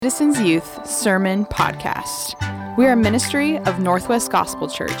Citizens Youth Sermon Podcast. We are a ministry of Northwest Gospel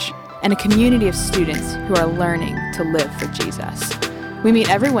Church and a community of students who are learning to live for Jesus. We meet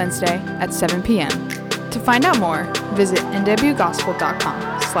every Wednesday at 7 p.m. To find out more, visit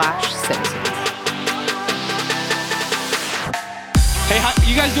nwgospel.com/citizens. Hey,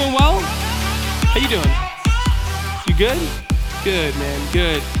 you guys doing well? How you doing? You good? Good, man,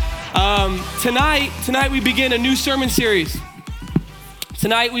 good. Tonight we begin a new sermon series.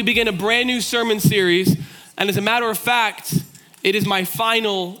 Tonight we begin a brand new sermon series, and as a matter of fact, it is my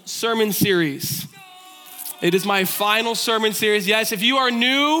final sermon series. It is my final sermon series. Yes, if you are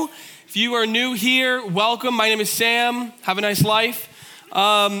new here, welcome. My name is Sam. Have a nice life.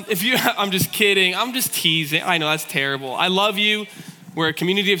 I'm just kidding. I'm just teasing. I know that's terrible. I love you. We're a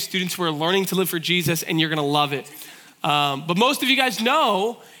community of students who are learning to live for Jesus, and you're gonna love it. But most of you guys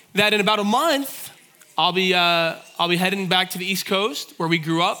know that in about a month, I'll be heading back to the East Coast where we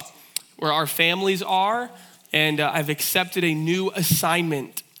grew up, where our families are, and I've accepted a new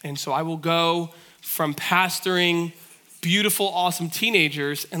assignment. And so I will go from pastoring beautiful, awesome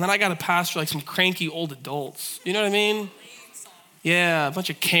teenagers, and then I got to pastor like some cranky old adults. You know what I mean? Yeah, a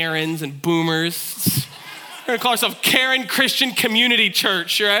bunch of Karens and boomers. We're gonna call ourselves Karen Christian Community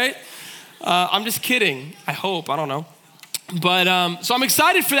Church, right? I'm just kidding. I hope, I don't know. But, so I'm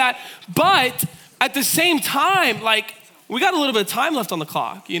excited for that. But at the same time, we got a little bit of time left on the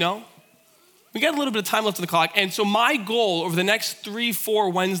clock, you know? We got a little bit of time left on the clock. And so my goal over the next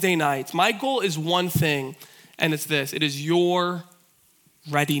 3-4 Wednesday nights, my goal is one thing, and it's this. It is your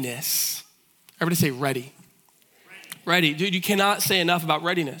readiness. Everybody say ready. Ready. Dude, you cannot say enough about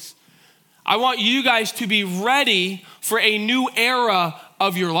readiness. I want you guys to be ready for a new era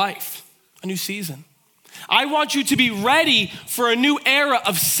of your life, a new season. I want you to be ready for a new era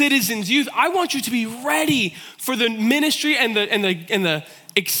of Citizens Youth. I want you to be ready for the ministry and the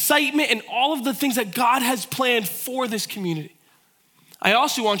excitement and all of the things that God has planned for this community. I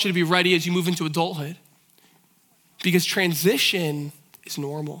also want you to be ready as you move into adulthood, because transition is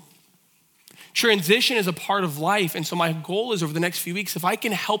normal. Transition is a part of life. And so my goal is over the next few weeks, if I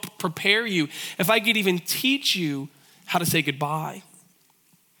can help prepare you, if I could even teach you how to say goodbye,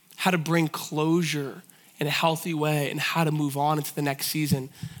 how to bring closure in a healthy way, and how to move on into the next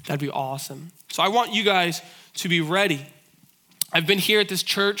season, that'd be awesome. So I want you guys to be ready. I've been here at this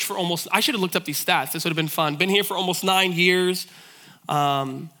church for I should have looked up these stats. This would have been fun. Been here for almost 9 years,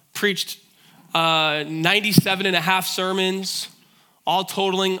 preached 97 and a half sermons, all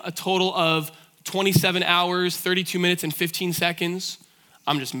totaling a total of 27 hours, 32 minutes, and 15 seconds.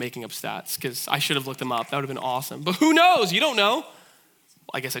 I'm just making up stats because I should have looked them up. That would have been awesome. But who knows? You don't know.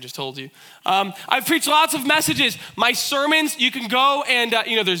 I guess I just told you. I've preached lots of messages. My sermons, you can go and,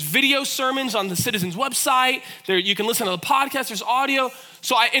 there's video sermons on the Citizens website. There, you can listen to the podcast, there's audio.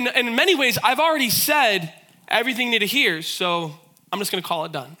 So in many ways, I've already said everything you need to hear. So I'm just gonna call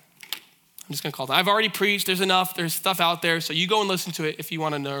it done. I've already preached, there's stuff out there. So you go and listen to it if you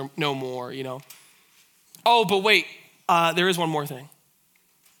wanna know more, you know. Oh, but wait, there is one more thing.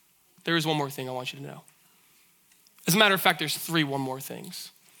 There is one more thing I want you to know. As a matter of fact, there's one more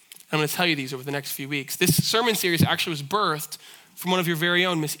things. I'm gonna tell you these over the next few weeks. This sermon series actually was birthed from one of your very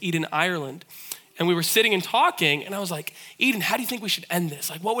own, Miss Eden Ireland. And we were sitting and talking, and I was like, Eden, how do you think we should end this?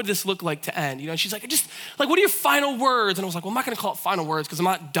 Like, what would this look like to end? You know, and she's like, what are your final words? And I was like, well, I'm not gonna call it final words because I'm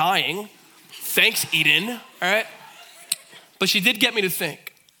not dying. Thanks, Eden, all right? But she did get me to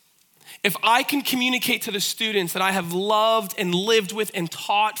think. If I can communicate to the students that I have loved and lived with and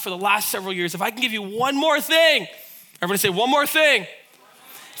taught for the last several years, if I can give you one more thing, everybody say one more thing.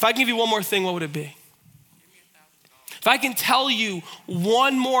 If I can give you one more thing, what would it be? If I can tell you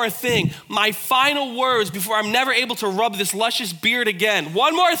one more thing, my final words before I'm never able to rub this luscious beard again,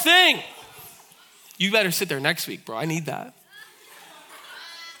 one more thing. You better sit there next week, bro. I need that.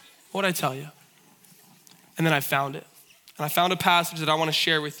 What'd I tell you? And then I found it. And I found a passage that I want to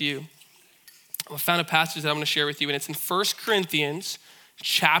share with you. And it's in 1 Corinthians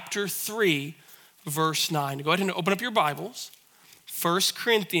chapter 3, verse 9. Go ahead and open up your Bibles. 1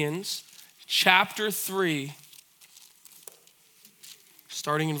 Corinthians chapter 3,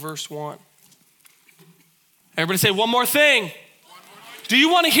 starting in verse 1. Everybody say one more thing. Do you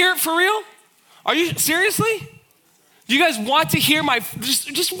want to hear it for real? Are you, seriously? Do you guys want to hear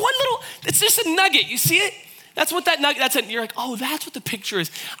just one little, it's just a nugget, you see it? That's what that nugget, you're like, oh, that's what the picture is.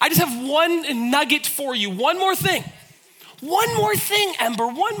 I just have one nugget for you, one more thing. One more thing, Ember,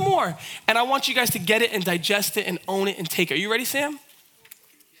 one more. And I want you guys to get it and digest it and own it and take it. Are you ready, Sam?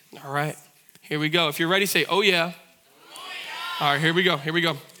 All right, here we go. If you're ready, say, oh yeah. All right, here we go.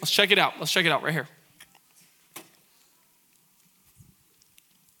 Let's check it out right here.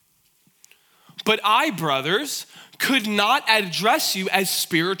 But I, brothers, could not address you as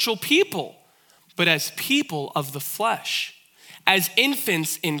spiritual people, but as people of the flesh, as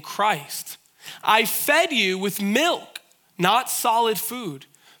infants in Christ. I fed you with milk, not solid food,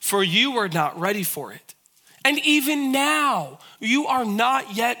 for you were not ready for it. And even now, you are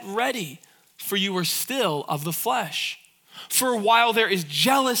not yet ready, for you are still of the flesh. For while there is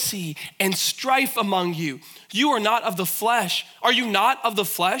jealousy and strife among you, you are not of the flesh. Are you not of the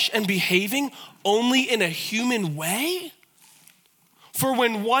flesh and behaving only in a human way? For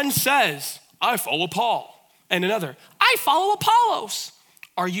when one says, I follow Paul, and another, I follow Apollos,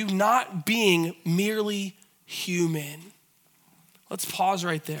 are you not being merely human? Let's pause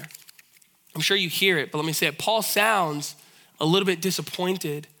right there. I'm sure you hear it, but let me say it. Paul sounds a little bit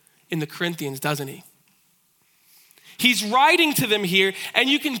disappointed in the Corinthians, doesn't he? He's writing to them here, and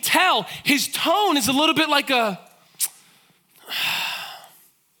you can tell his tone is a little bit like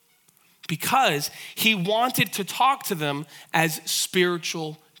because he wanted to talk to them as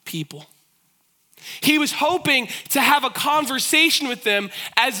spiritual people. He was hoping to have a conversation with them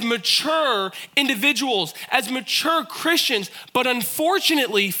as mature individuals, as mature Christians. But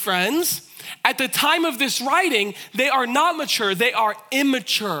unfortunately, friends, at the time of this writing, they are not mature, they are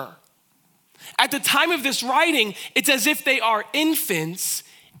immature. At the time of this writing, it's as if they are infants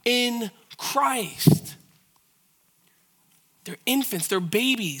in Christ. They're infants, they're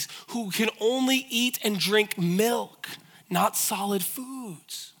babies who can only eat and drink milk, not solid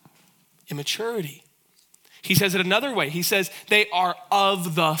foods. Immaturity. He says it another way. He says they are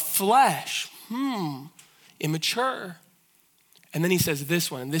of the flesh. Immature. And then he says this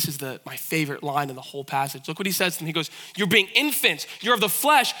one, and this is my favorite line in the whole passage. Look what he says, and he goes, you're being infants, you're of the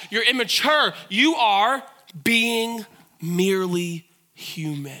flesh, you're immature, you are being merely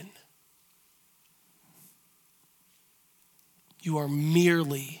human. You are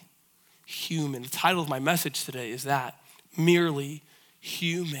merely human. The title of my message today is that, merely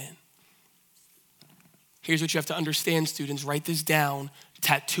human. Here's what you have to understand, students. Write this down,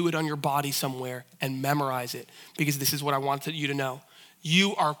 tattoo it on your body somewhere, and memorize it, because this is what I wanted you to know.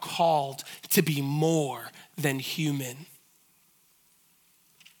 You are called to be more than human.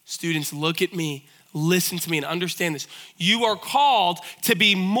 Students, look at me, listen to me, and understand this. You are called to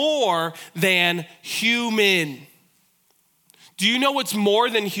be more than human. Do you know what's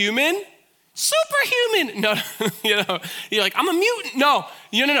more than human? Superhuman. No, you're like, I'm a mutant. No.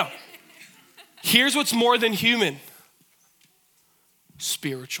 Here's what's more than human.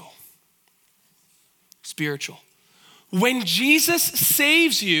 Spiritual. When Jesus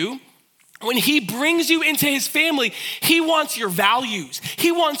saves you, when he brings you into his family, he wants your values.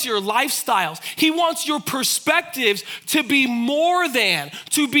 He wants your lifestyles. He wants your perspectives to be more than,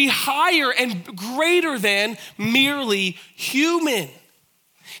 to be higher and greater than merely human.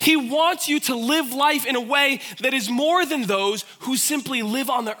 He wants you to live life in a way that is more than those who simply live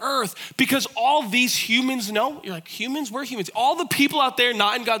on the earth, because all these humans know, you're like, humans? We're humans. All the people out there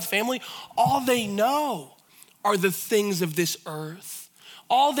not in God's family, all they know are the things of this earth.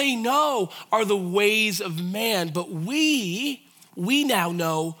 All they know are the ways of man, but we now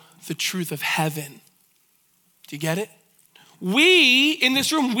know the truth of heaven. Do you get it? We, in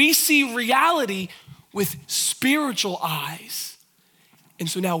this room, we see reality with spiritual eyes. And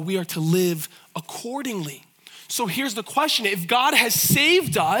so now we are to live accordingly. So here's the question. If God has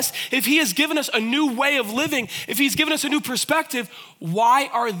saved us, if he has given us a new way of living, if he's given us a new perspective, why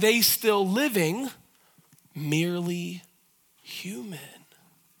are they still living merely human?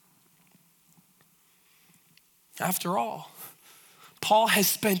 After all, Paul has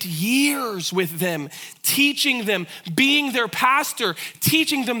spent years with them, teaching them, being their pastor,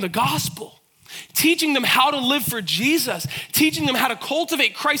 teaching them the gospel, teaching them how to live for Jesus, teaching them how to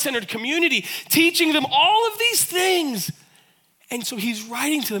cultivate Christ-centered community, teaching them all of these things. And so he's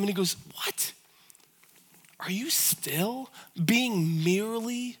writing to them and he goes, what? Are you still being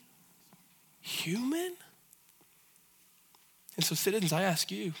merely human? And so citizens, I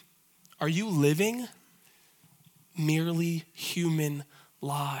ask you, are you living merely human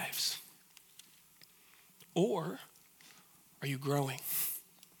lives? Or are you growing?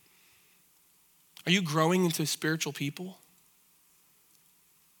 Are you growing into spiritual people?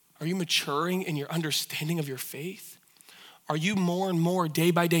 Are you maturing in your understanding of your faith? Are you more and more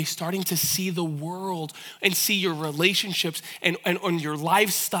day by day starting to see the world and see your relationships and your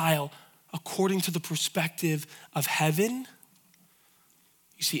lifestyle according to the perspective of heaven?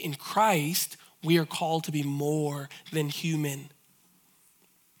 You see, in Christ, we are called to be more than human.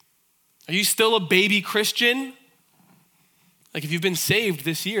 Are you still a baby Christian? Like if you've been saved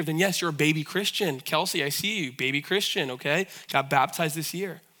this year, then yes, you're a baby Christian. Kelsey, I see you, baby Christian, okay? Got baptized this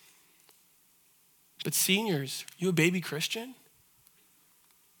year. But seniors, are you a baby Christian?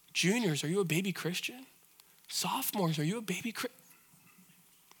 Juniors, are you a baby Christian? Sophomores, are you a baby Christian?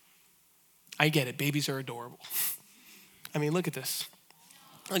 I get it, babies are adorable. I mean, look at this.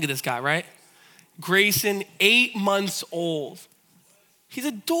 Look at this guy, right? Grayson, 8 months old. He's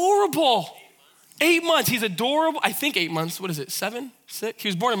adorable. 8 months, he's adorable. I think 8 months, what is it, 7, 6? He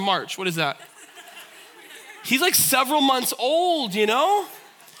was born in March, what is that? He's like several months old, you know?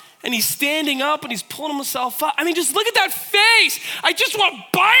 And he's standing up and he's pulling himself up. I mean, just look at that face. I just want to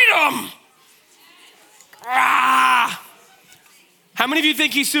bite him. Ah. How many of you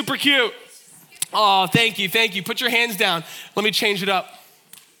think he's super cute? Oh, thank you. Put your hands down. Let me change it up.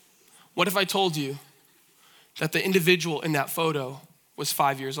 What if I told you that the individual in that photo was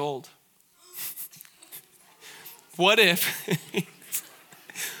 5 years old? What if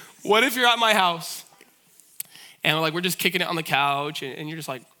you're at my house and we're just kicking it on the couch and you're just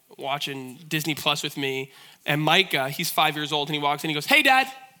like watching Disney Plus with me, and Micah, he's 5 years old, and he walks in, he goes, "Hey, Dad."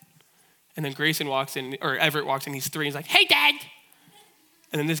 And then Grayson walks in, or Everett walks in, he's 3, he's like, "Hey, Dad."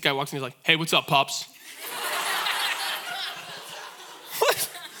 And then this guy walks in, he's like, "Hey, what's up, Pops?" What?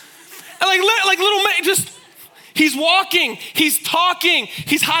 And like little man, just, he's walking, he's talking,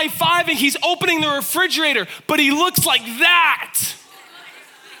 he's high-fiving, he's opening the refrigerator, but he looks like that.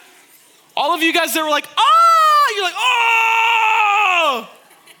 All of you guys that were like, "Ah," you're like, "Oh!"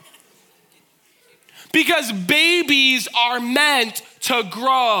 Because babies are meant to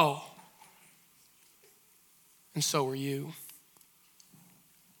grow. And so are you.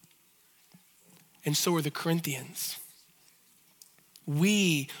 And so are the Corinthians.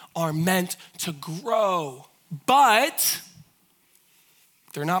 We are meant to grow, but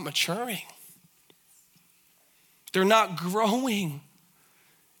they're not maturing. They're not growing.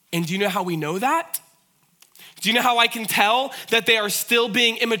 And do you know how we know that? Do you know how I can tell that they are still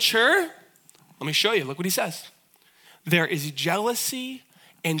being immature? Let me show you. Look what he says. There is jealousy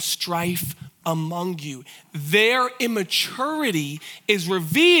and strife among you. Their immaturity is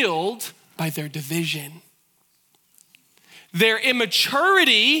revealed by their division. Their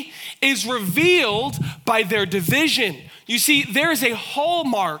immaturity is revealed by their division. You see, there is a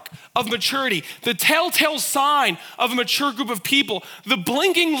hallmark of maturity, the telltale sign of a mature group of people, the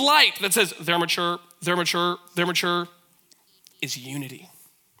blinking light that says they're mature, they're mature, they're mature, is unity.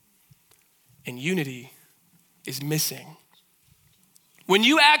 And unity is missing. When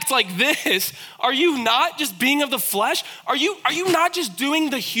you act like this, are you not just being of the flesh? Are you not just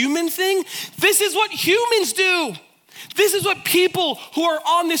doing the human thing? This is what humans do. This is what people who are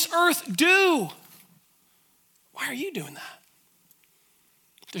on this earth do. Why are you doing that?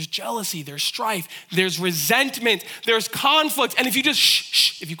 There's jealousy, there's strife, there's resentment, there's conflict. And if you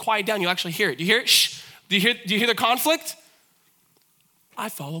just if you quiet down, you'll actually hear it. Do you hear it? Shh. Do you hear the conflict? I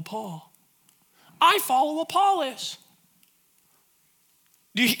follow Paul. I follow Apollos.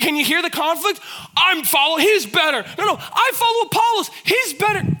 Can you hear the conflict? I'm following, he's better. No, I follow Apollos, he's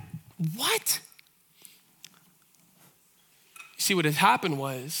better. What? You see, what had happened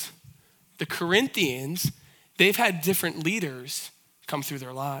was the Corinthians, they've had different leaders come through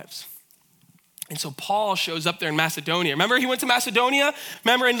their lives. And so Paul shows up there in Macedonia. Remember he went to Macedonia?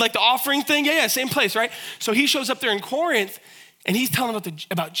 Remember in like the offering thing? Yeah, same place, right? So he shows up there in Corinth and he's telling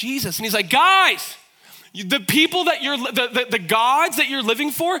about Jesus. And he's like, guys, the people that the gods that you're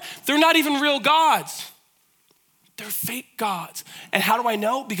living for, they're not even real gods. They're fake gods. And how do I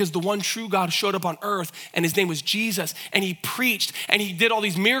know? Because the one true God showed up on earth and his name was Jesus, and he preached and he did all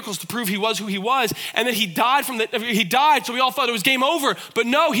these miracles to prove he was who he was. And then he died, so we all thought it was game over. But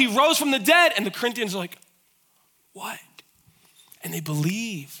no, he rose from the dead. And the Corinthians are like, what? And they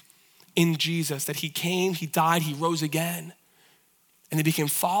believe in Jesus, that he came, he died, he rose again. And they became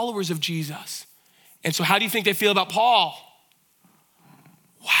followers of Jesus. And so how do you think they feel about Paul?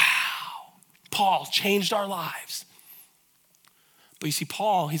 Wow, Paul changed our lives. But you see,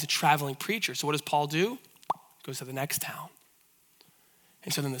 Paul, he's a traveling preacher. So what does Paul do? Goes to the next town.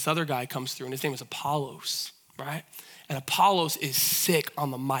 And so then this other guy comes through, and his name is Apollos, right? And Apollos is sick on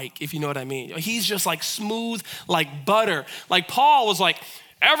the mic, if you know what I mean. He's just like smooth like butter. Like Paul was like,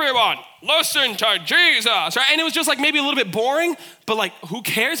 everyone, listen to Jesus, right? And it was just like maybe a little bit boring, but like, who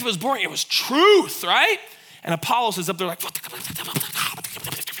cares if it was boring? It was truth, right? And Apollos is up there like,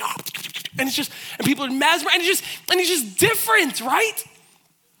 and it's just, and people are mesmerized, and he's just different, right?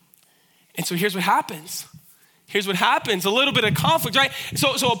 And so here's what happens. A little bit of conflict, right?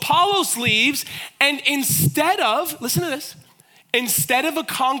 So Apollos leaves, and instead of instead of a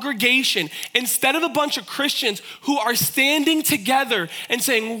congregation, instead of a bunch of Christians who are standing together and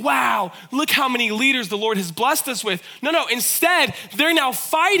saying, wow, look how many leaders the Lord has blessed us with. No, instead, they're now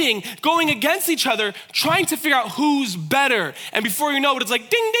fighting, going against each other, trying to figure out who's better. And before you know it, it's like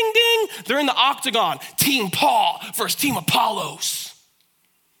ding, ding, ding. They're in the octagon. Team Paul versus Team Apollos.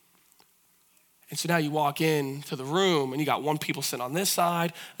 And so now you walk into the room and you got one people sitting on this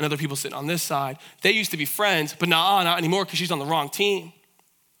side, another people sitting on this side. They used to be friends, but not anymore because she's on the wrong team.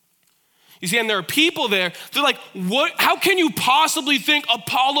 You see, and there are people there, they're like, what? How can you possibly think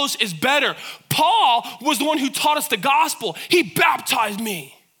Apollos is better? Paul was the one who taught us the gospel. He baptized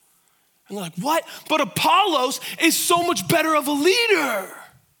me. And they're like, what? But Apollos is so much better of a leader.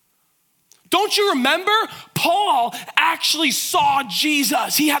 Don't you remember? Paul actually saw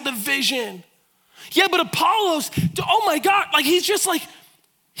Jesus. He had the vision. Yeah, but Apollos, oh my God, like he's just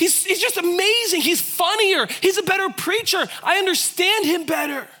amazing. He's funnier. He's a better preacher. I understand him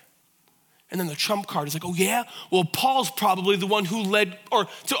better. And then the trump card is like, oh yeah? Well, Paul's probably the one who led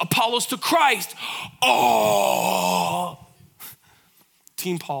to Apollos to Christ. Oh.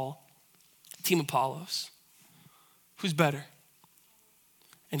 Team Paul, Team Apollos. Who's better?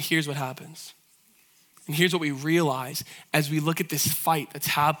 And here's what happens. And here's what we realize as we look at this fight that's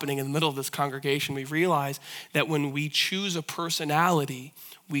happening in the middle of this congregation. We realize that when we choose a personality,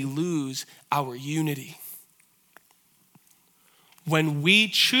 we lose our unity. When we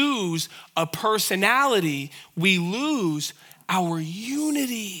choose a personality, we lose our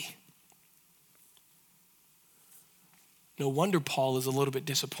unity. No wonder Paul is a little bit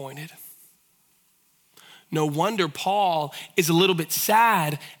disappointed. No wonder Paul is a little bit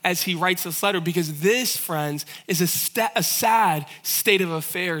sad as he writes this letter, because this, friends, is a sad state of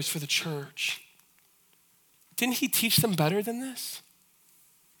affairs for the church. Didn't he teach them better than this?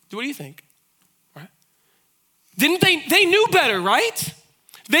 What do you think? Right? Didn't they knew better, right?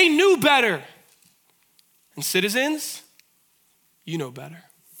 They knew better. And citizens, you know better,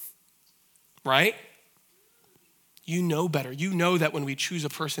 right? You know better. You know that when we choose a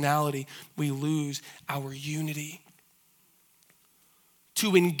personality, we lose our unity.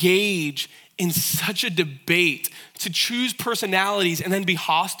 To engage in such a debate, to choose personalities and then be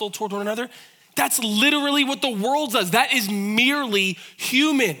hostile toward one another, that's literally what the world does. That is merely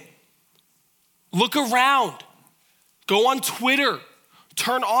human. Look around. Go on Twitter.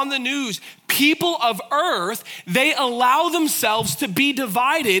 Turn on the news. People of earth, they allow themselves to be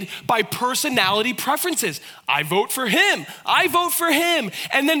divided by personality preferences. I vote for him. I vote for him.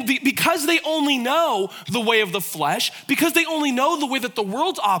 And then because they only know the way of the flesh, because they only know the way that the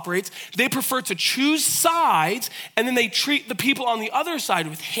world operates, they prefer to choose sides, and then they treat the people on the other side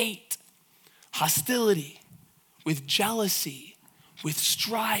with hate, hostility, with jealousy, with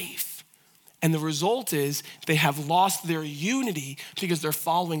strife. And the result is they have lost their unity because they're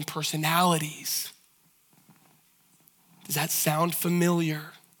following personalities. Does that sound familiar?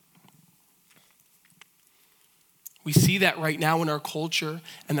 We see that right now in our culture,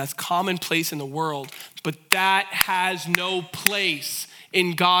 and that's commonplace in the world, but that has no place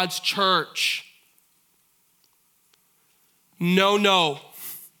in God's church. No.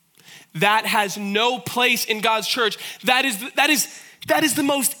 That has no place in God's church. That is the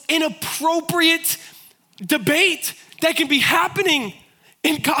most inappropriate debate that can be happening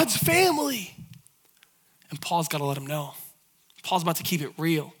in God's family. And Paul's got to let him know. Paul's about to keep it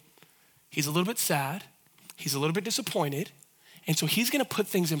real. He's a little bit sad. He's a little bit disappointed. And so he's going to put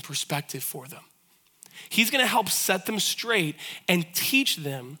things in perspective for them. He's going to help set them straight and teach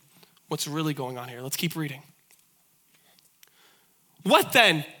them what's really going on here. Let's keep reading. What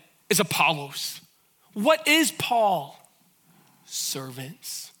then is Apollos? What is Paul?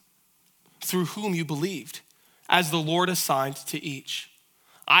 Servants, through whom you believed, as the Lord assigned to each.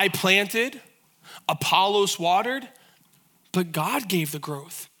 I planted, Apollos watered, but God gave the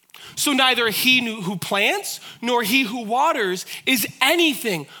growth. So neither he who plants nor he who waters is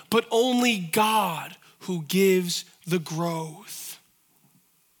anything, but only God who gives the growth.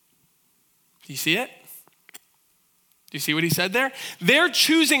 Do you see it? Do you see what he said there? They're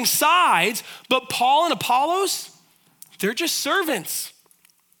choosing sides, but Paul and Apollos, they're just servants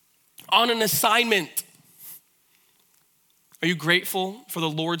on an assignment. Are you grateful for the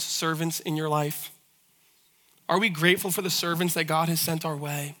Lord's servants in your life? Are we grateful for the servants that God has sent our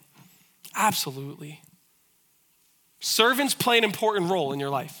way? Absolutely. Servants play an important role in your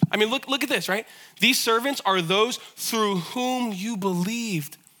life. I mean, look at this, right? These servants are those through whom you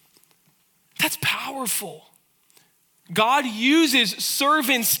believed. That's powerful. God uses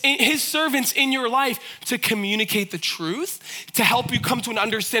his servants in your life to communicate the truth, to help you come to an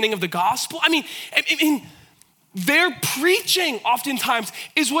understanding of the gospel. I mean, Their preaching oftentimes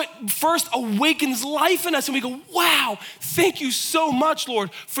is what first awakens life in us. And we go, wow, thank you so much,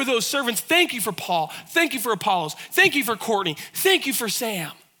 Lord, for those servants. Thank you for Paul. Thank you for Apollos. Thank you for Courtney. Thank you for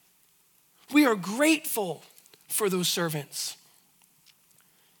Sam. We are grateful for those servants.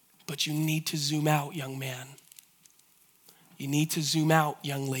 But you need to zoom out, young man. You need to zoom out,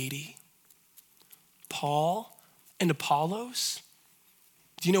 young lady. Paul and Apollos,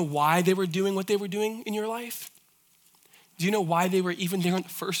 do you know why they were doing what they were doing in your life? Do you know why they were even there in the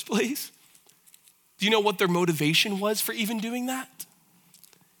first place? Do you know what their motivation was for even doing that?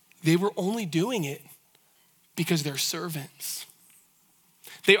 They were only doing it because they're servants.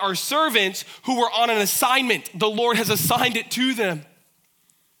 They are servants who were on an assignment. The Lord has assigned it to them.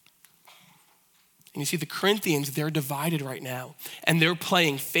 And you see the Corinthians, they're divided right now. And they're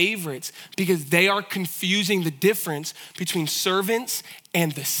playing favorites because they are confusing the difference between servants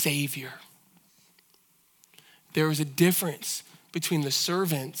and the Savior. There is a difference between the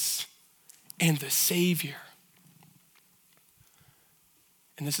servants and the Savior.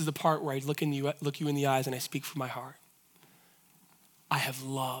 And this is the part where I look you in the eyes and I speak from my heart. I have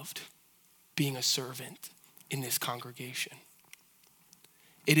loved being a servant in this congregation.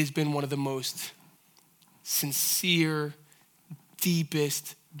 It has been one of the most sincere,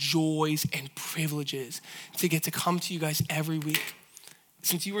 deepest joys and privileges to get to come to you guys every week.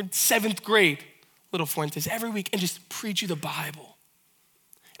 Since you were in 7th grade, Little Fuentes, every week and just preach you the Bible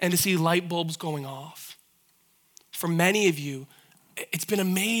and to see light bulbs going off. For many of you, it's been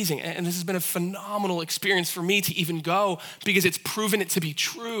amazing. And this has been a phenomenal experience for me to even go because it's proven it to be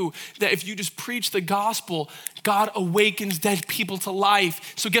true that if you just preach the gospel, God awakens dead people to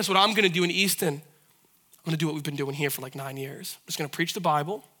life. So guess what I'm gonna do in Easton? I'm gonna do what we've been doing here for like 9 years. I'm just gonna preach the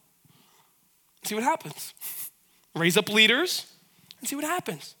Bible, see what happens. Raise up leaders and see what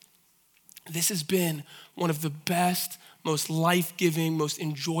happens. This has been one of the best, most life-giving, most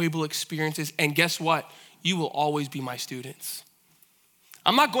enjoyable experiences. And guess what? You will always be my students.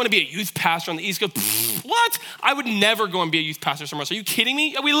 I'm not going to be a youth pastor on the East Coast. What? I would never go and be a youth pastor somewhere else. Are you kidding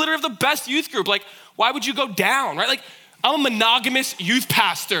me? We literally have the best youth group. Like, why would you go down, right? Like, I'm a monogamous youth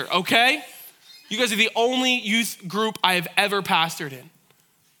pastor, okay? You guys are the only youth group I have ever pastored in.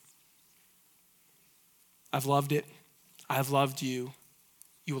 I've loved it. I've loved you.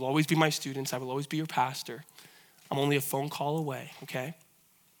 You will always be my students. I will always be your pastor. I'm only a phone call away, okay?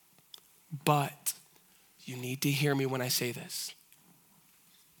 But you need to hear me when I say this.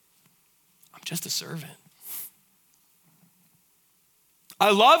 I'm just a servant. I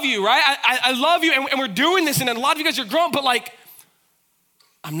love you, right? I love you, and we're doing this, and a lot of you guys are growing, but like,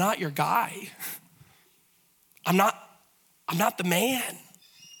 I'm not your guy. I'm not the man.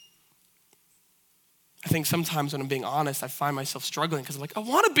 I think sometimes when I'm being honest, I find myself struggling because I'm like, I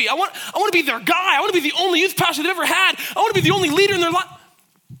want to be their guy. I want to be the only youth pastor they've ever had. I want to be the only leader in their life.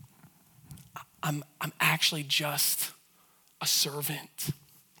 I'm actually just a servant.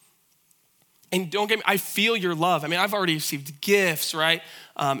 And don't get me, I feel your love. I mean, I've already received gifts, right?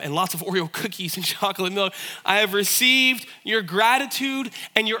 And lots of Oreo cookies and chocolate milk. I have received your gratitude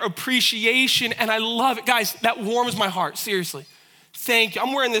and your appreciation, and I love it. Guys, that warms my heart, seriously. Thank you.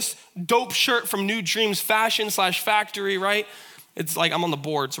 I'm wearing this dope shirt from New Dreams Fashion/Factory, right? It's like I'm on the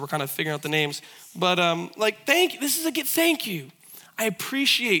board, so we're kind of figuring out the names. But thank you. This is a good thank you. I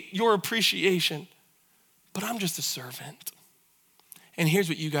appreciate your appreciation, but I'm just a servant. And here's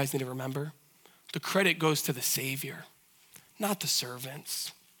what you guys need to remember. The credit goes to the Savior, not the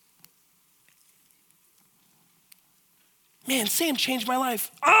servants. Man, Sam changed my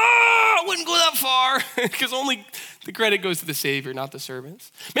life. I wouldn't go that far because only the credit goes to the Savior, not the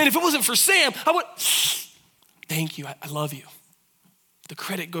servants. Man, if it wasn't for Sam, I would, thank you, I love you. The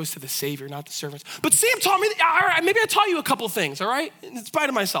credit goes to the Savior, not the servants. But Sam taught me, all right, maybe I taught you a couple things, all right? In spite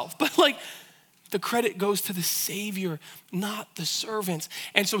of myself, but the credit goes to the Savior, not the servants.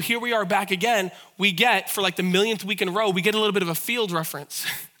 And so here we are back again. We get, for the millionth week in a row, we get a little bit of a field reference.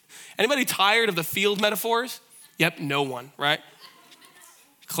 Anybody tired of the field metaphors? Yep, no one, right?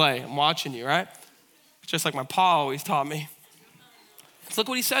 Clay, I'm watching you, right? Just like my pa always taught me. Let's look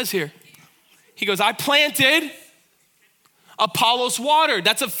what he says here. He goes, I planted, Apollos watered.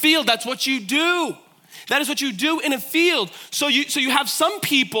 That's a field, that's what you do. That is what you do in a field. So you have some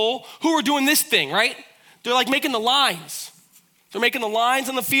people who are doing this thing, right? They're making the lines. They're making the lines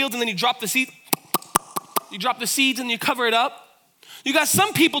on the field, and then you drop the seed. You drop the seeds and you cover it up. You got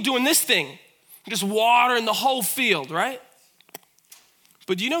some people doing this thing. Just watering the whole field, right?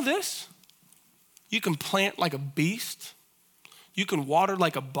 But do you know this? You can plant like a beast. You can water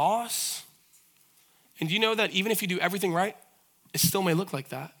like a boss. And do you know that even if you do everything right, it still may look like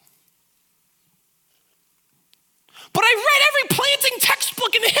that? But I read every planting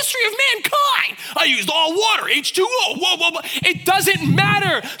textbook in the history of mankind. I used all water, H2O, whoa. It doesn't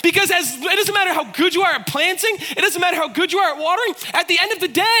matter because it doesn't matter how good you are at planting. It doesn't matter how good you are at watering. At the end of the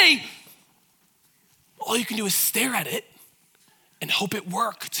day, all you can do is stare at it and hope it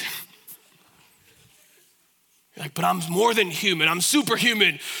worked. You're like, but I'm more than human. I'm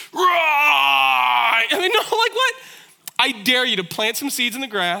superhuman. Right? I mean, no, like what? I dare you to plant some seeds in the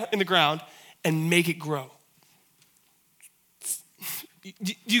ground and make it grow.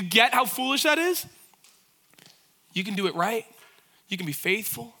 You get how foolish that is? You can do it right. You can be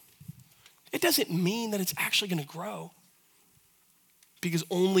faithful. It doesn't mean that it's actually going to grow because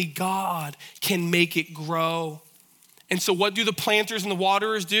only God can make it grow. And so what do the planters and the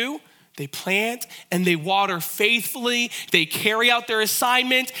waterers do? They plant and they water faithfully. They carry out their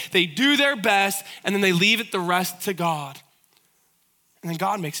assignment. They do their best, and then they leave it the rest to God. And then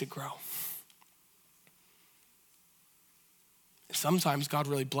God makes it grow. Sometimes God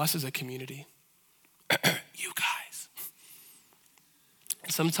really blesses a community. You guys.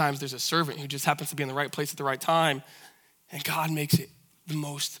 And sometimes there's a servant who just happens to be in the right place at the right time, and God makes it the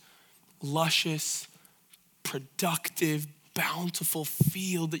most luscious, productive, bountiful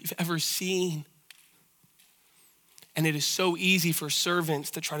field that you've ever seen. And it is so easy for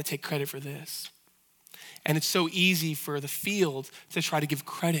servants to try to take credit for this. And it's so easy for the field to try to give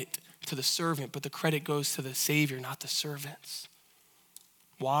credit to the servant, but the credit goes to the Savior, not the servants.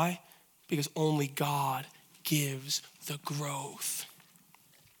 Why? Because only God gives the growth.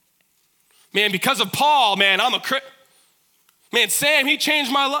 Man, because of Paul, man, Sam, he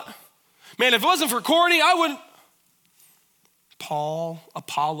changed my life. Man, if it wasn't for Courtney, I wouldn't. Paul,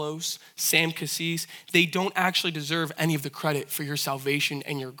 Apollos, Sam Cassis, they don't actually deserve any of the credit for your salvation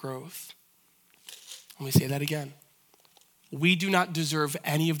and your growth. Let me say that again. We do not deserve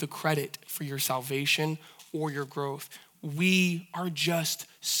any of the credit for your salvation or your growth. We are just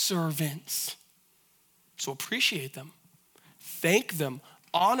servants. So appreciate them, thank them,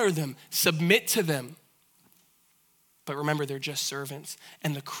 honor them, submit to them. But remember, they're just servants,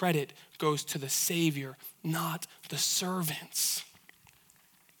 and the credit goes to the Savior, not the servants.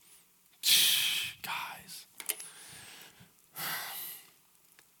 Guys,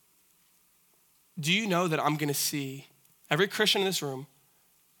 do you know that I'm gonna see every Christian in this room?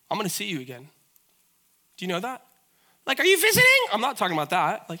 I'm gonna see you again. Do you know that? Like, are you visiting? I'm not talking about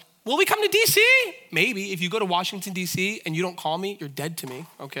that. Like, will we come to DC? Maybe. If you go to Washington, DC, and you don't call me, you're dead to me,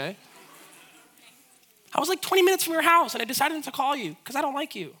 okay? I was like 20 minutes from your house, and I decided not to call you because I don't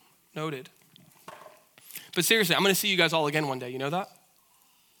like you. Noted. But seriously, I'm going to see you guys all again one day. You know that?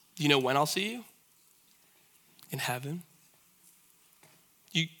 Do you know when I'll see you? In heaven.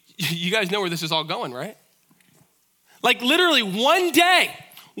 You guys know where this is all going, right? Like literally one day,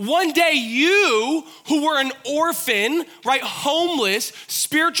 you who were an orphan, right, homeless,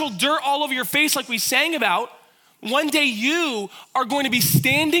 spiritual dirt all over your face like we sang about, one day you are going to be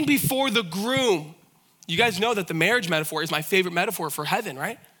standing before the groom. You guys know that the marriage metaphor is my favorite metaphor for heaven,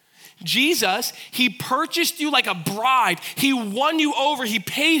 right? Jesus, he purchased you like a bride. He won you over. He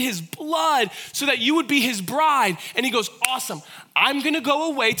paid his blood so that you would be his bride. And he goes, awesome, I'm gonna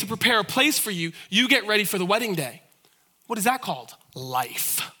go away to prepare a place for you. You get ready for the wedding day. What is that called?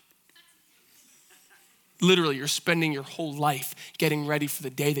 Life. Literally, you're spending your whole life getting ready for the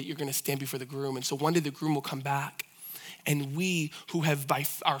day that you're gonna stand before the groom. And so one day the groom will come back, and we who have by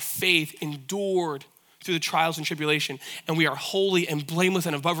our faith endured through the trials and tribulation, and we are holy and blameless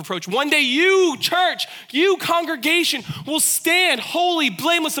and above reproach. One day you, church, you congregation, will stand holy,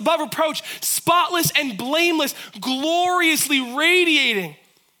 blameless, above reproach, spotless and blameless, gloriously radiating,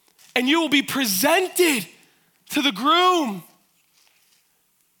 and you will be presented to the groom.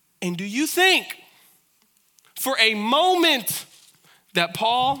 And do you think for a moment that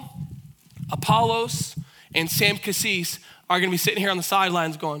Paul, Apollos, and Sam Cassis are gonna be sitting here on the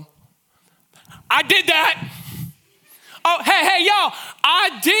sidelines going, I did that. Oh, hey, y'all,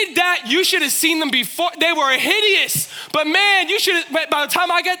 I did that. You should have seen them before. They were hideous. But man, you should have, by the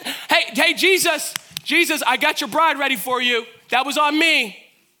time I get, hey, Jesus, I got your bride ready for you. That was on me.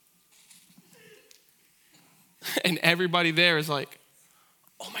 And everybody there is like,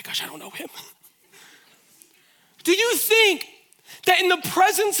 oh my gosh, I don't know him. Do you think that in the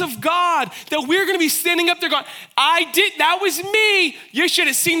presence of God, that we're gonna be standing up there going, that was me. You should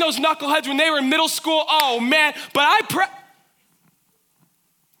have seen those knuckleheads when they were in middle school. Oh man, but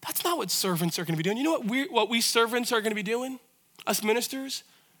that's not what servants are gonna be doing. You know what we servants are gonna be doing? Us ministers?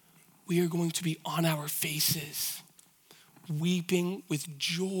 We are going to be on our faces, weeping with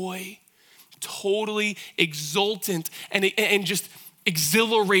joy, totally exultant and just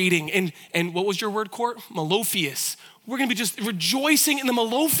exhilarating, and what was your word, Court? Melophious. We're gonna be just rejoicing in the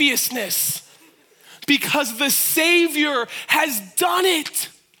melophousness because the Savior has done it.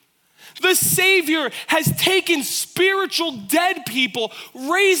 The Savior has taken spiritual dead people,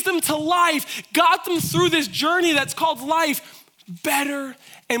 raised them to life, got them through this journey that's called life, better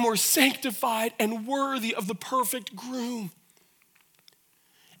and more sanctified and worthy of the perfect groom.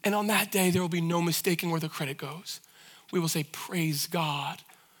 And on that day, there will be no mistaking where the credit goes. We will say, praise God,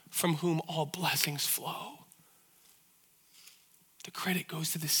 from whom all blessings flow. The credit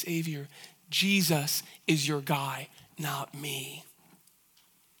goes to the Savior. Jesus is your guy, not me.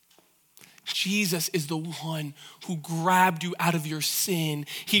 Jesus is the one who grabbed you out of your sin.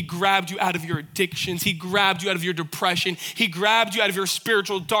 He grabbed you out of your addictions. He grabbed you out of your depression. He grabbed you out of your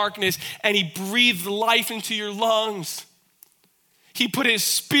spiritual darkness, and he breathed life into your lungs. He put his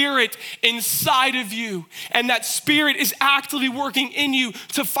spirit inside of you, and that spirit is actively working in you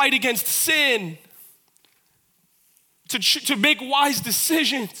to fight against sin, to make wise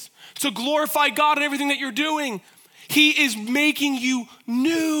decisions, to glorify God in everything that you're doing. He is making you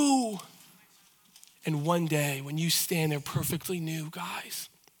new. And one day, when you stand there perfectly new, guys,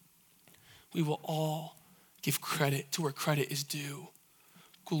 we will all give credit to where credit is due.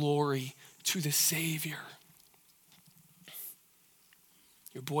 Glory to the Savior.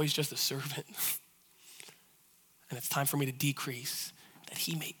 Your boy's just a servant. And it's time for me to decrease, that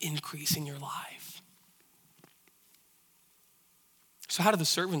he may increase in your life. So how do the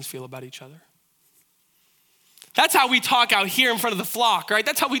servants feel about each other? That's how we talk out here in front of the flock, right?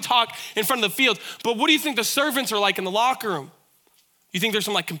 That's how we talk in front of the field. But what do you think the servants are like in the locker room? You think there's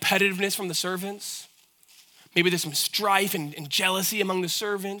some like competitiveness from the servants? Maybe there's some strife and jealousy among the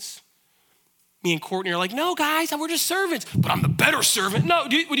servants. Me and Courtney are like, no, guys, we're just servants, but I'm the better servant. No,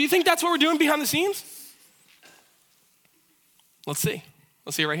 do you think that's what we're doing behind the scenes? Let's see.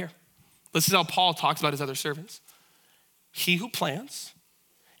 Let's see it right here. This is how Paul talks about his other servants. He who plants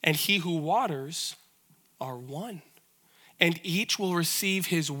and he who waters are one, and each will receive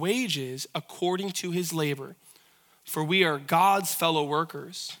his wages according to his labor. For we are God's fellow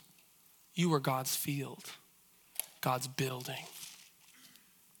workers. You are God's field, God's building.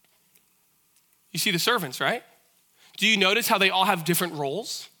 You see the servants, right? Do you notice how they all have different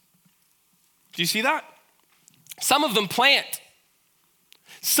roles? Do you see that? Some of them plant.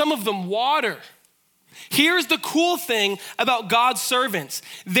 Some of them water. Here's the cool thing about God's servants.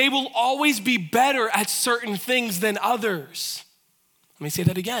 They will always be better at certain things than others. Let me say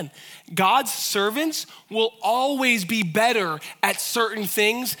that again. God's servants will always be better at certain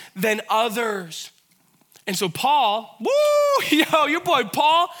things than others. And so Paul, your boy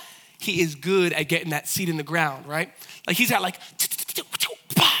Paul, he is good at getting that seed in the ground, right? Like he's got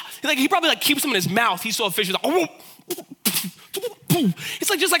he probably like keeps them in his mouth. He's so efficient. It's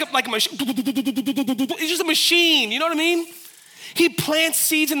like just like a machine. It's just a machine, you know what I mean? He plants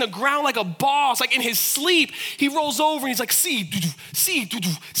seeds in the ground like a boss, like in his sleep. He rolls over and he's like, seed.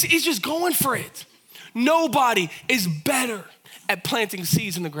 He's just going for it. Nobody is better at planting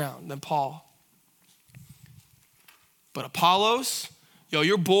seeds in the ground than Paul. But Apollos,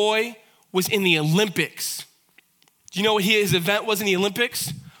 your boy was in the Olympics. Do you know what his event was in the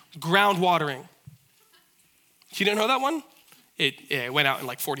Olympics? Ground watering. You didn't know that one? It went out in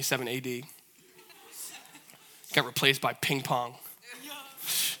like 47 AD. Got replaced by ping pong.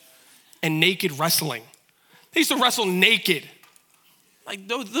 And naked wrestling. They used to wrestle naked. Like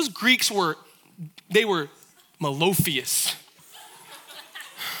those Greeks were melophious.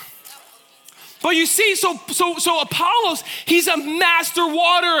 But you see, so Apollos, he's a master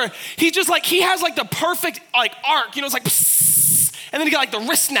waterer. He has like the perfect like arc, it's like, psss, and then he got like the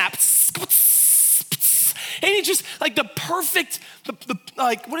wrist snap, psss, psss, psss, and he just like the perfect,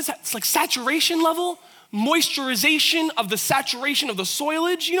 like what is that? It's like saturation level, moisturization of the saturation of the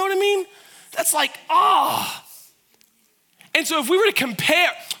soilage. You know what I mean? That's like And so if we were to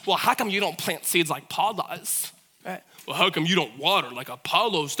compare, well, how come you don't plant seeds like Paul does? Right? Well, how come you don't water like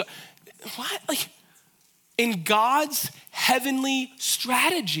Apollos does? What? Like, in God's heavenly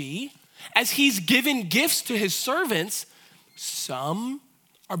strategy, as he's given gifts to his servants, some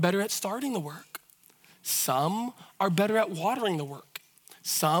are better at starting the work. Some are better at watering the work.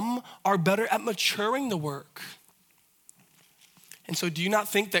 Some are better at maturing the work. And so do you not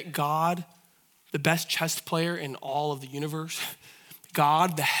think that God, the best chess player in all of the universe,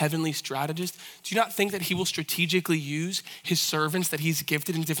 God, the heavenly strategist, do you not think that he will strategically use his servants that he's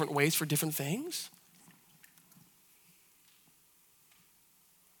gifted in different ways for different things?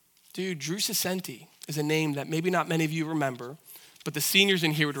 Dude, Drew Sicenti is a name that maybe not many of you remember, but the seniors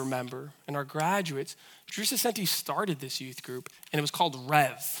in here would remember, and our graduates, Drew Sasenti started this youth group, and it was called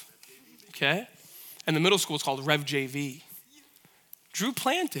Rev, okay? And the middle school is called Rev JV. Drew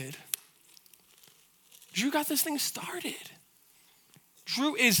planted. Drew got this thing started.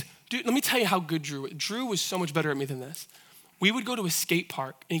 Dude, let me tell you how good Drew was. Drew was so much better at me than this. We would go to a skate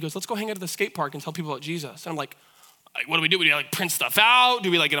park, and he goes, let's go hang out at the skate park and tell people about Jesus. And I'm like, what do? Do we like print stuff out? Do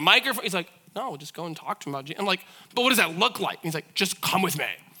we like get a microphone? He's like, no, we'll just go and talk to him about Jesus. I'm like, but what does that look like? And he's like, just come with me.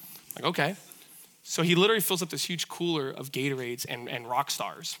 I'm like, okay. So he literally fills up this huge cooler of Gatorades and rock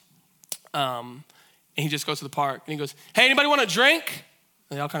stars. And he just goes to the park and he goes, hey, anybody want a drink?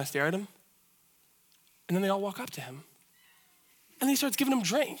 And they all kind of stare at him. And then they all walk up to him. And he starts giving them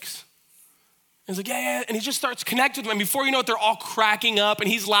drinks. And he's like, yeah. And he just starts connecting with them. And before you know it, they're all cracking up and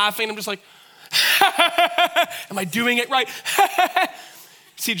he's laughing. I'm just like, am I doing it right?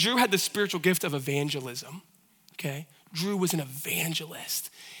 See, Drew had the spiritual gift of evangelism, okay? Drew was an evangelist.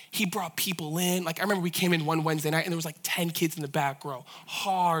 He brought people in. Like I remember we came in one Wednesday night and there was like 10 kids in the back row.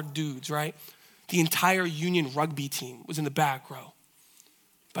 Hard dudes, right? The entire Union rugby team was in the back row.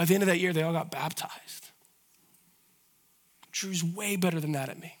 By the end of that year, they all got baptized. Drew's way better than that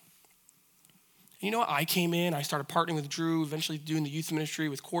at me. And you know what? I came in, I started partnering with Drew, eventually doing the youth ministry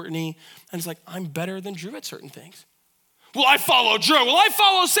with Courtney. And it's like, I'm better than Drew at certain things. Well, I follow Drew. Well, I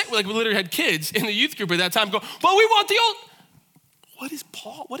follow Satan. Like we literally had kids in the youth group at that time go, well, we want the old. What is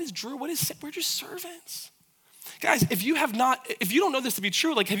Paul? What is Drew? What is Satan? We're just servants. Guys, if you don't know this to be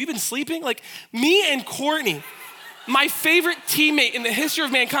true, like have you been sleeping? Like me and Courtney, my favorite teammate in the history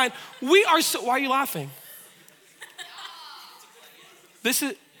of mankind, we are so, why are you laughing? This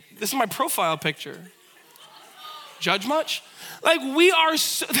is my profile picture. Judge much? Like we are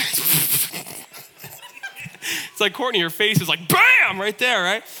so, it's like Courtney, your face is like, bam, right there,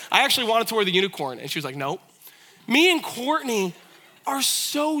 right? I actually wanted to wear the unicorn and she was like, nope. Me and Courtney are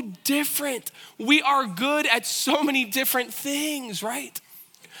so different. We are good at so many different things, right?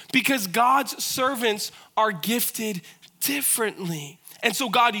 Because God's servants are gifted differently. And so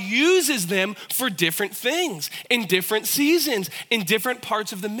God uses them for different things, in different seasons, in different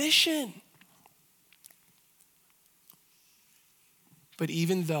parts of the mission. But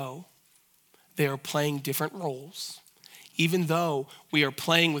even though they are playing different roles, even though we are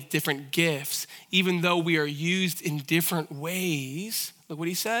playing with different gifts, even though we are used in different ways, look what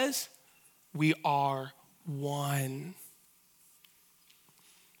he says, we are one.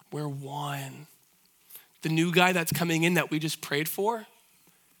 We're one. The new guy that's coming in that we just prayed for,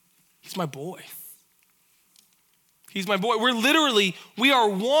 he's my boy. He's my boy. We are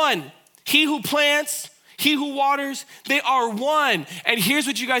one. He who plants, he who waters, they are one. And here's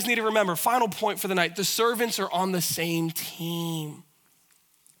what you guys need to remember. Final point for the night. The servants are on the same team.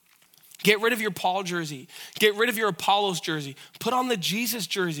 Get rid of your Paul jersey. Get rid of your Apollos jersey. Put on the Jesus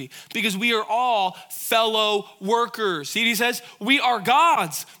jersey because we are all fellow workers. See what he says? We are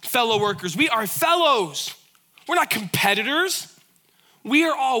God's fellow workers. We are fellows. We're not competitors. We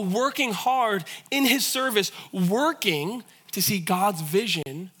are all working hard in his service, working to see God's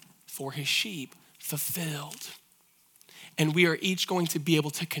vision for his sheep fulfilled. And we are each going to be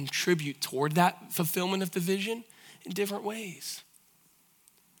able to contribute toward that fulfillment of the vision in different ways.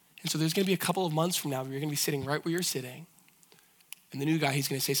 And so there's gonna be a couple of months from now where you're gonna be sitting right where you're sitting, and the new guy, he's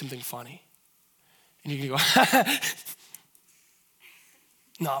gonna say something funny. And you're gonna go,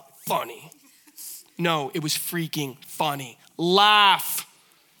 not funny. No, it was freaking funny. Laugh.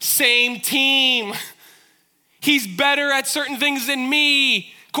 Same team. He's better at certain things than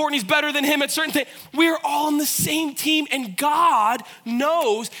me. Courtney's better than him at certain things. We're all on the same team, and God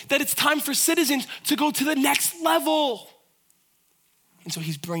knows that it's time for Citizens to go to the next level. And so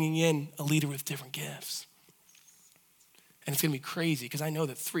he's bringing in a leader with different gifts. And it's gonna be crazy because I know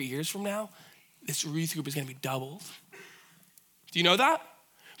that 3 years from now, this youth group is gonna be doubled. Do you know that?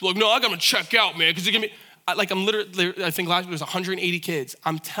 Look, no, I gotta check out, man, because it's gonna be, I think last year there was 180 kids.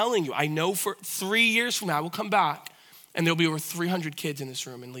 I'm telling you, I know for 3 years from now, I will come back and there'll be over 300 kids in this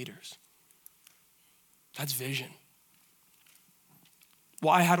room and leaders. That's vision.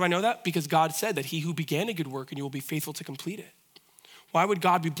 Why? How do I know that? Because God said that he who began a good work and you will be faithful to complete it. Why would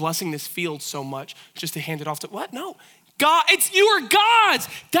God be blessing this field so much just to hand it off to, what? No, God, you are God's.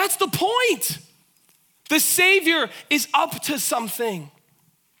 That's the point. The Savior is up to something.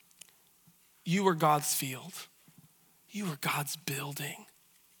 You are God's field. You are God's building.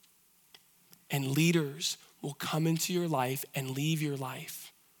 And leaders will come into your life and leave your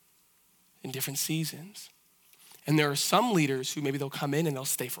life in different seasons. And there are some leaders who maybe they'll come in and they'll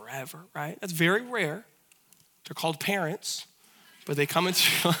stay forever, right? That's very rare. They're called parents. But they come into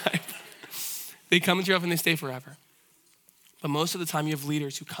your life. They come into your life and they stay forever. But most of the time you have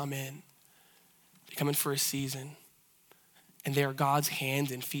leaders who come in. They come in for a season, and they are God's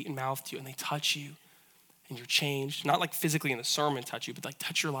hands and feet and mouth to you, and they touch you, and you're changed. Not like physically in the sermon touch you, but like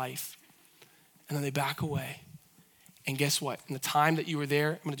touch your life. And then they back away. And guess what? In the time that you were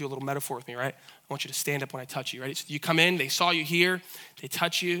there, I'm gonna do a little metaphor with me, right? I want you to stand up when I touch you, ready? So you come in, they saw you here, they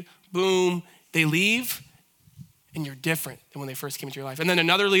touch you, boom, they leave, and you're different than when they first came into your life. And then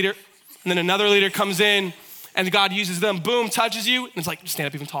another leader comes in, and God uses them, boom, touches you, and it's like, stand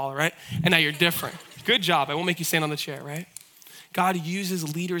up even taller, right? And now you're different. Good job, I won't make you stand on the chair, right? God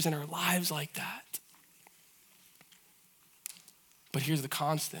uses leaders in our lives like that. But here's the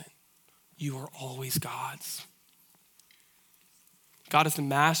constant. You are always God's. God is the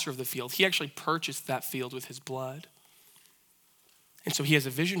master of the field. He actually purchased that field with his blood. And so he has a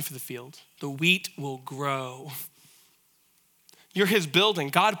vision for the field. The wheat will grow. You're his building.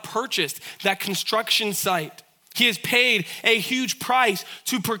 God purchased that construction site. He has paid a huge price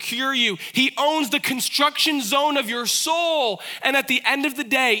to procure you. He owns the construction zone of your soul. And at the end of the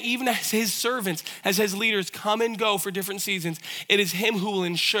day, even as his servants, as his leaders come and go for different seasons, it is him who will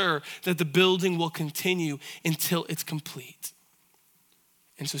ensure that the building will continue until it's complete.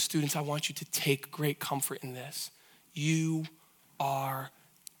 And so students, I want you to take great comfort in this. You are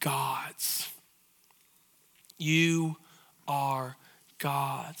God's. You are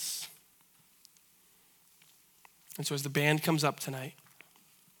God's. And so as the band comes up tonight,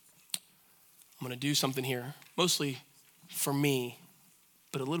 I'm gonna do something here, mostly for me,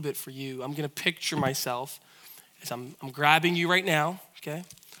 but a little bit for you. I'm gonna picture myself as I'm grabbing you right now, okay?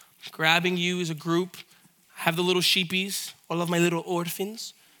 Grabbing you as a group. I have the little sheepies, all of my little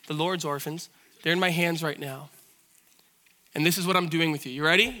orphans, the Lord's orphans. They're in my hands right now. And this is what I'm doing with you. You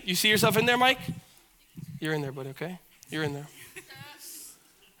ready? You see yourself in there, Mike? You're in there, buddy, okay? You're in there.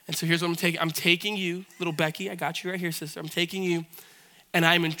 And so here's what I'm taking. I'm taking you, little Becky, I got you right here, sister. I'm taking you, and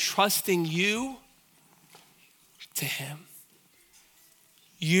I'm entrusting you to him.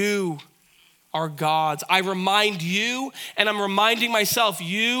 You are God's. I remind you, and I'm reminding myself,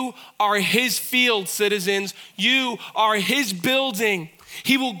 you are his field, citizens. You are his building.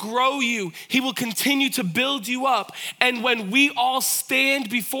 He will grow you. He will continue to build you up. And when we all stand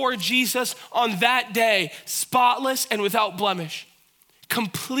before Jesus on that day, spotless and without blemish,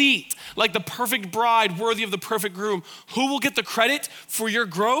 complete, like the perfect bride worthy of the perfect groom, who will get the credit for your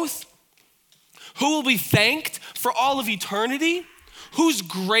growth? Who will be thanked for all of eternity? Whose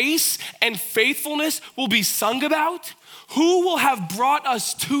grace and faithfulness will be sung about? Who will have brought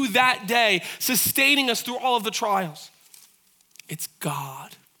us to that day, sustaining us through all of the trials? It's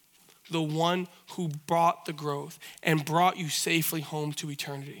God, the one who brought the growth and brought you safely home to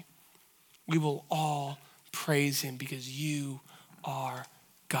eternity. We will all praise him because you are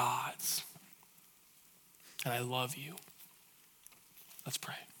God's. And I love you. Let's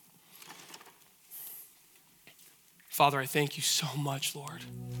pray. Father, I thank you so much, Lord,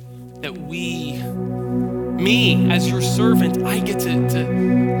 that me as your servant, I get to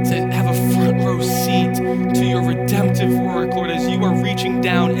have a front row seat to your redemptive work, Lord, as you are reaching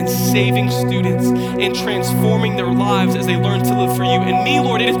down and saving students and transforming their lives as they learn to live for you. And me,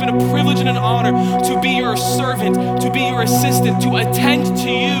 Lord, it has been a privilege and an honor to be your servant, to be your assistant, to attend to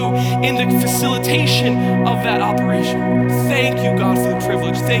you in the facilitation of that operation. Thank you, God, for the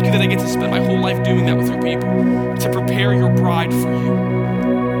privilege. Thank you that I get to spend my whole life doing that with your people, to prepare your bride for you.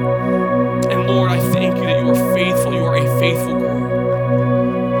 And Lord, I thank you that you are faithful. You are a faithful groom.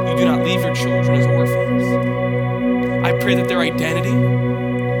 You do not leave your children as orphans. I pray that their identity,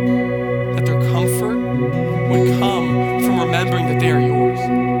 that their comfort would come from remembering that they are yours.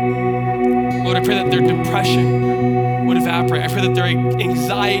 Lord, I pray that their depression would evaporate. I pray that their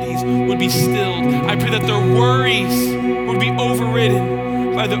anxieties would be stilled. I pray that their worries would be overridden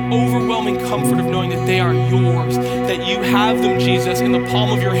by the overwhelming comfort of knowing that they are yours, that you have them, Jesus, in the palm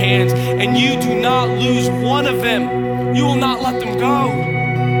of your hands, and you do not lose one of them. You will not let them go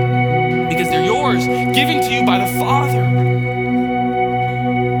because they're yours, given to you by the Father.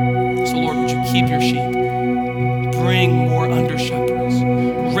 So Lord, would you keep your sheep? Bring more under shepherds.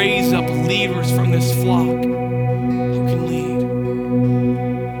 Raise up leaders from this flock who can lead.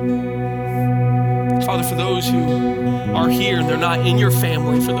 Father, for those who are here and they're not in your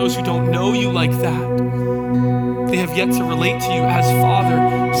family, for those who don't know you like that, they have yet to relate to you as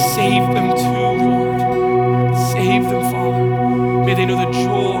Father, save them too, Lord. Save them, Father. May they know the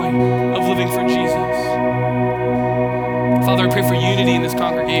joy of living for Jesus. Father, I pray for unity in this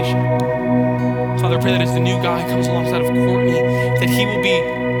congregation. Father, I pray that as the new guy comes alongside of Courtney, that he will be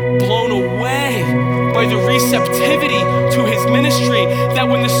blown away by the receptivity to his ministry, that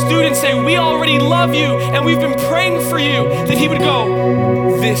when the students say, we already love you and we've been praying for you, that he would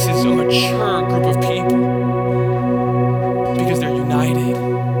go, this is a mature group of people because they're united.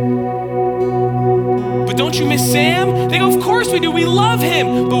 But don't you miss Sam? They go, of course we do, we love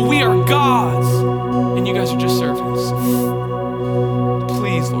him, but we are God's and you guys are just servants.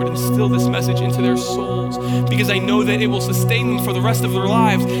 Please, Lord, instill this message into their souls, because I know that it will sustain them for the rest of their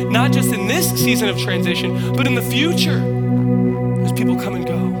lives, not just in this season of transition, but in the future as people come and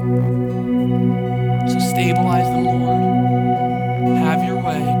go. So stabilize them, Lord. Have your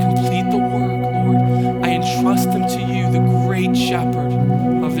way. Complete the work, Lord. I entrust them to you, the great shepherd.